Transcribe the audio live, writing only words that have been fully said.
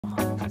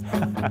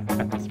All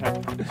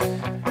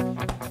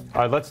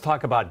right, let's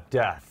talk about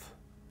death.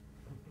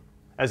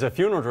 As a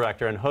funeral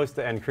director and host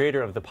and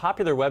creator of the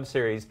popular web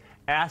series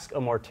Ask a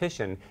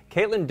Mortician,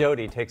 Caitlin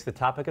Doughty takes the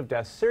topic of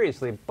death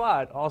seriously,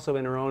 but also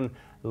in her own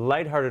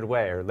lighthearted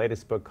way. Her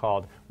latest book,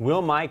 called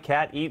Will My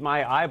Cat Eat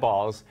My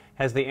Eyeballs,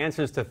 has the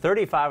answers to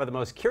 35 of the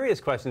most curious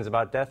questions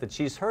about death that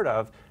she's heard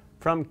of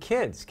from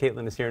kids.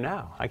 Caitlin is here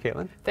now. Hi,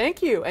 Caitlin.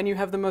 Thank you. And you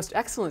have the most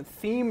excellent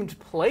themed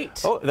plate.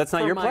 Oh, that's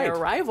not your plate. For my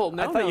arrival.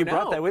 No, I thought you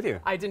brought that with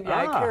you. I didn't.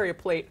 Yeah, I carry a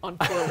plate on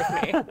tour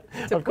with me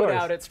to put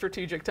out at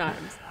strategic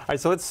times. All right,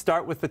 so let's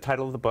start with the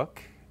title of the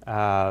book.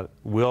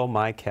 Will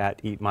My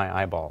Cat Eat My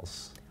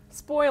Eyeballs?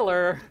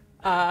 Spoiler.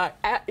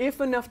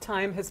 If enough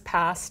time has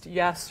passed,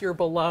 yes, your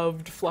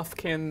beloved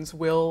fluffkins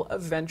will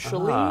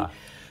eventually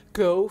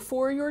go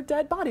for your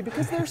dead body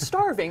because they're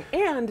starving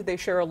and they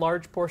share a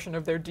large portion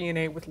of their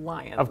DNA with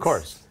lions. Of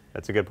course.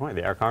 That's a good point.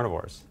 They are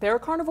carnivores. They're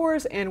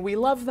carnivores, and we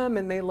love them,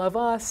 and they love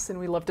us, and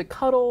we love to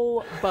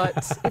cuddle.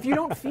 But if you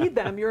don't feed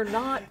them, you're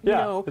not,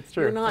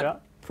 you're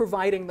not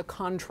providing the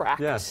contract.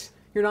 Yes.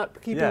 You're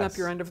not keeping up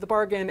your end of the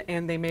bargain,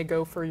 and they may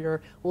go for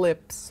your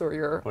lips or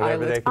your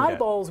eyelids.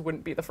 Eyeballs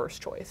wouldn't be the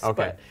first choice,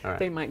 but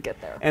they might get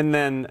there. And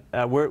then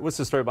what's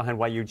the story behind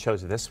why you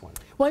chose this one?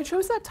 Well, I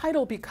chose that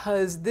title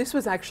because this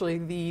was actually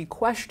the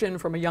question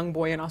from a young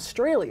boy in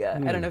Australia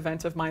at an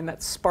event of mine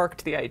that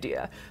sparked the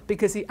idea.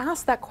 Because he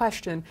asked that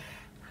question,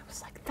 I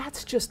was like,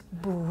 that's just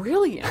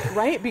brilliant,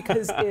 right?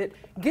 Because it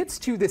gets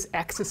to this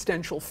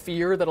existential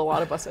fear that a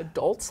lot of us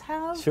adults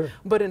have,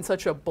 but in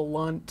such a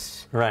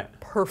blunt,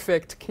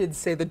 perfect, kids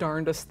say the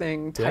darndest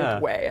thing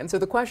type way. And so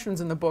the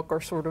questions in the book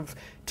are sort of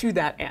to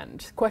that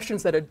end.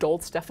 Questions that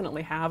adults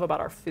definitely have about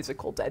our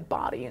physical dead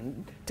body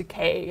and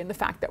decay and the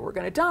fact that we're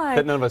going to die.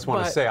 That none of us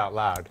want to say out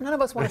loud. None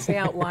of us want to say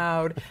out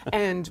loud.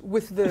 And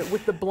with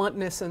the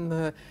bluntness and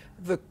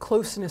the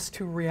closeness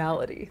to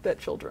reality that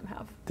children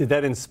have. Did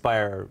that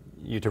inspire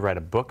you to write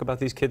a book about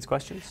these kids'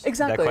 questions?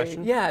 Exactly. That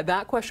question? Yeah,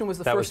 that question was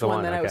the first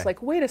one that I was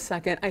like, wait a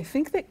second, I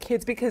think that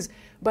kids, because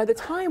by the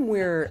time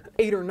we're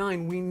 8 or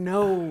 9, we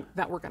know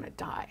that we're going to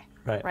die.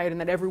 Right, and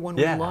that everyone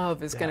we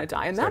love is going to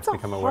die, and that's a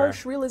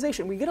harsh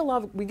realization. We give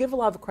a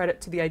lot of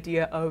credit to the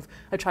idea of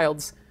a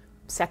child's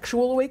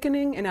sexual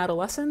awakening in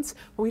adolescence,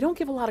 but we don't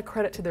give a lot of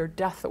credit to their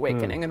death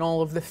awakening and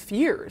all of the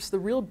fears, the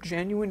real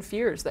genuine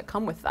fears that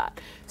come with that.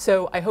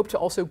 So I hope to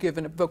also give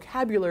a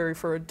vocabulary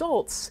for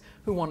adults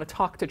who want to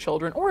talk to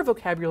children, or a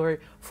vocabulary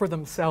for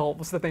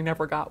themselves that they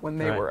never got when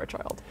they were a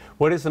child.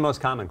 What is the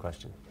most common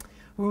question?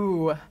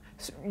 Ooh.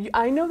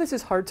 I know this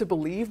is hard to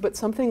believe, but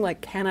something like,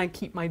 can I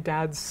keep my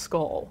dad's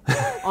skull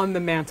on the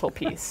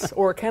mantelpiece?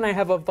 Or can I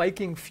have a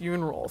Viking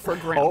funeral for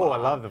grandma? Oh, I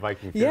love the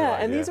Viking funeral. Yeah,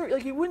 and these are,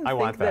 like, you wouldn't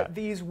think that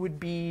these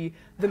would be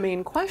the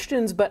main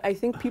questions, but I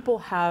think people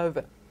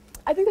have,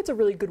 I think that's a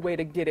really good way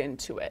to get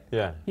into it.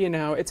 Yeah. You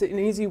know, it's an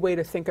easy way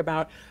to think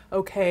about,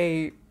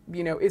 okay,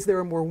 you know, is there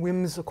a more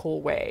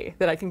whimsical way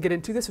that I can get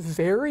into this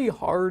very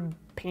hard,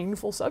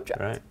 painful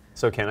subject? Right.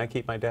 So can I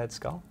keep my dad's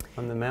skull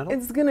on the mantle?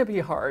 It's going to be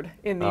hard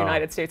in the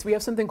United States. We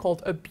have something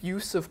called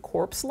abuse of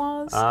corpse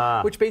laws,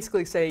 which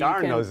basically say you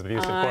can... those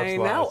abuse of corpse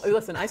laws.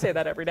 Listen, I say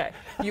that every day.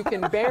 You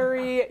can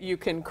bury, you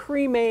can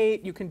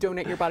cremate, you can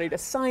donate your body to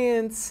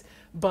science,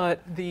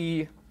 but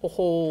the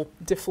whole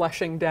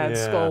defleshing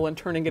dad's skull and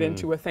turning it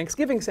into a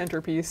Thanksgiving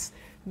centerpiece,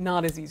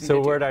 not as easy to do.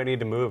 So where do I need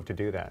to move to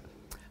do that?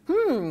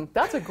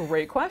 That's a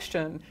great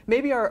question.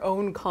 Maybe our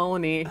own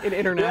colony in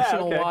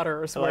international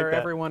waters where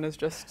everyone is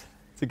just...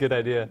 It's a good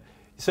idea.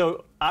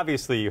 So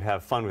obviously you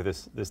have fun with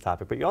this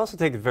topic, but you also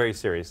take it very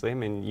seriously. I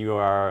mean, you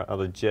are a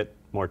legit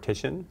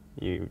mortician.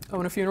 You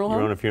own a funeral home?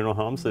 You own a funeral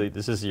home, so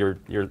this is your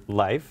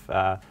life.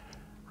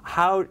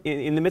 How,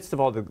 in the midst of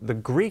all the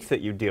grief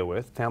that you deal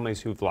with,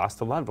 families who've lost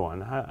a loved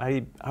one,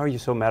 how are you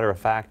so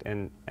matter-of-fact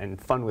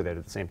and fun with it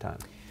at the same time?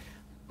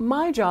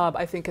 My job,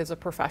 I think, as a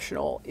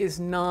professional is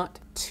not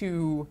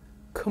to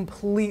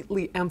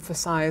completely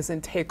emphasize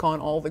and take on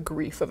all the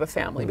grief of a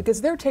family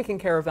because they're taking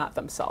care of that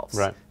themselves.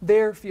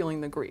 They're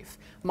feeling the grief.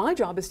 My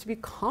job is to be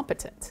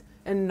competent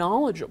and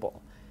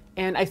knowledgeable.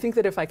 And I think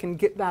that if I can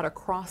get that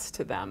across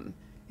to them,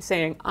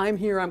 saying, I'm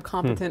here, I'm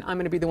competent, I'm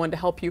going to be the one to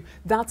help you,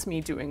 that's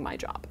me doing my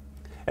job.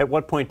 At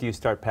what point do you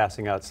start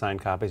passing out signed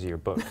copies of your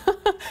book?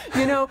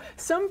 You know,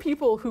 some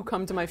people who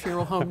come to my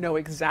funeral home know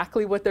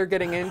exactly what they're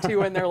getting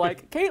into, and they're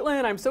like,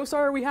 Caitlin, I'm so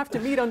sorry we have to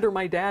meet under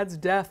my dad's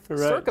death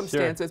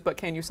circumstances, but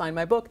can you sign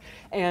my book?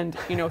 And,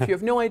 you know, if you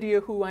have no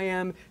idea who I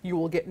am, you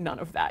will get none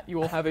of that. You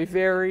will have a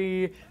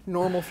very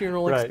normal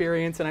funeral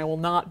experience, and I will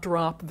not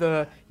drop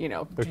the, you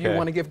know, do you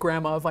want to give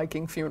grandma a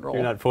Viking funeral?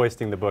 You're not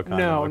foisting the book on them.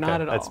 No,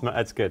 not at all.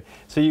 That's good.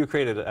 So you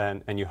created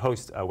and you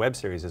host a web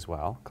series as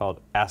well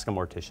called Ask a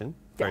Mortician.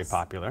 Very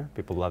popular.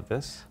 People love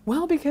this.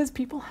 Well, because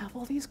people have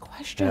all these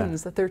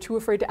questions that they're too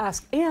afraid to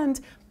ask. And,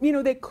 you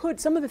know, they could,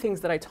 some of the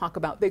things that I talk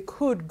about, they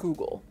could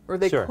Google or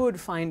they could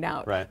find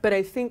out. But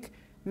I think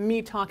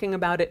me talking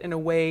about it in a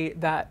way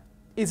that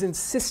is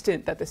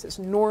insistent that this is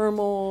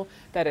normal,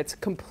 that it's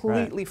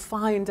completely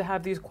fine to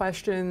have these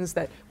questions,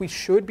 that we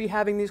should be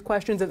having these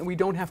questions, and that we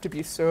don't have to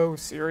be so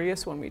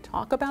serious when we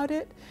talk about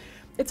it.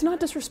 It's not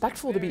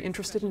disrespectful to be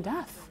interested in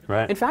death.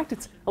 Right. In fact,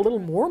 it's a little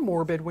more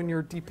morbid when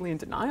you're deeply in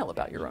denial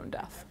about your own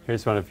death.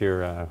 Here's one of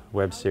your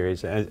web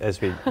series.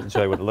 As we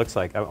enjoy what it looks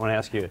like, I want to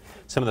ask you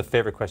some of the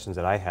favorite questions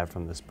that I have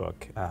from this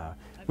book.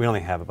 We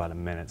only have about a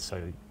minute,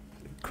 so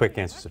quick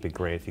answers would be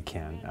great if you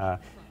can.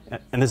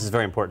 And this is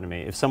very important to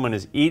me. If someone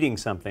is eating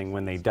something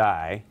when they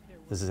die,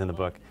 this is in the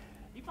book,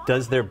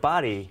 does their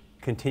body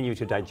continue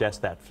to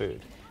digest that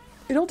food?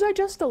 It'll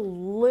digest a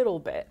little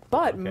bit,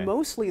 but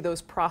mostly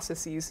those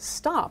processes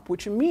stop,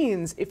 which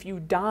means if you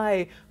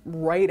die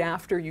right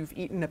after you've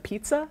eaten a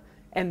pizza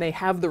and they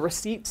have the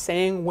receipt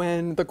saying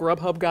when the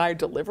Grubhub guy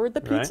delivered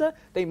the pizza,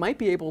 they might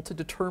be able to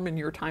determine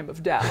your time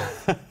of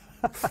death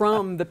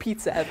from the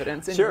pizza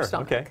evidence in your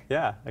stomach. Okay,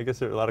 yeah, I guess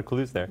there are a lot of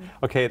clues there.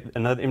 Okay,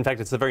 in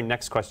fact, it's the very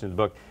next question in the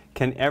book.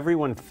 Can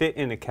everyone fit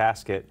in a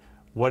casket?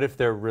 What if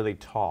they're really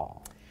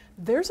tall?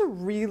 There's a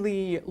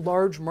really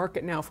large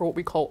market now for what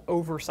we call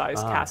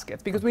oversized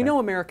caskets, because we know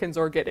Americans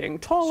are getting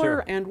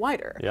taller and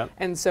wider.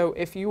 And so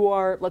if you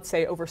are, let's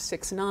say, over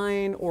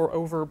 6'9" or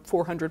over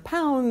 400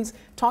 pounds,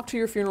 talk to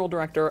your funeral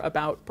director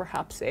about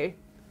perhaps a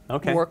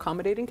more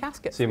accommodating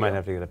casket. So you might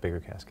have to get a bigger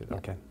casket.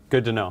 Okay,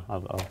 good to know.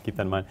 I'll keep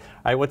that in mind.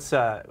 All right, what's,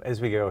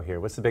 as we go here,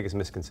 what's the biggest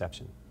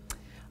misconception?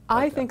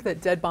 I think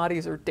that dead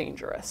bodies are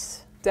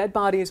dangerous. Dead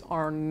bodies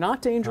are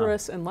not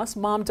dangerous unless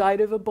mom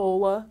died of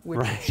Ebola,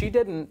 which she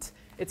didn't.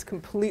 It's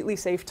completely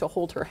safe to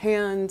hold her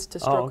hand, to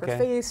stroke her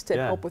face, to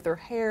help with her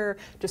hair,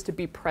 just to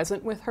be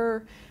present with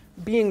her.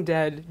 Being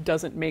dead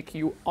doesn't make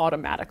you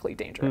automatically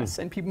dangerous,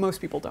 and most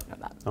people don't know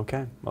that.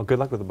 Okay. Well, good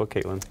luck with the book,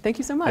 Caitlin. Thank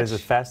you so much. It's a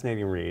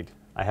fascinating read.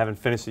 I haven't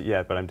finished it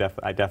yet, but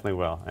I definitely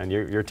will. And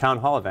your town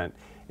hall event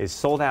is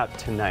sold out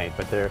tonight,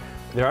 but there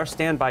are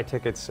standby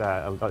tickets.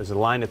 There's a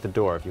line at the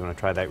door if you want to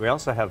try that. We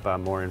also have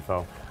more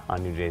info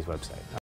on New Day's website.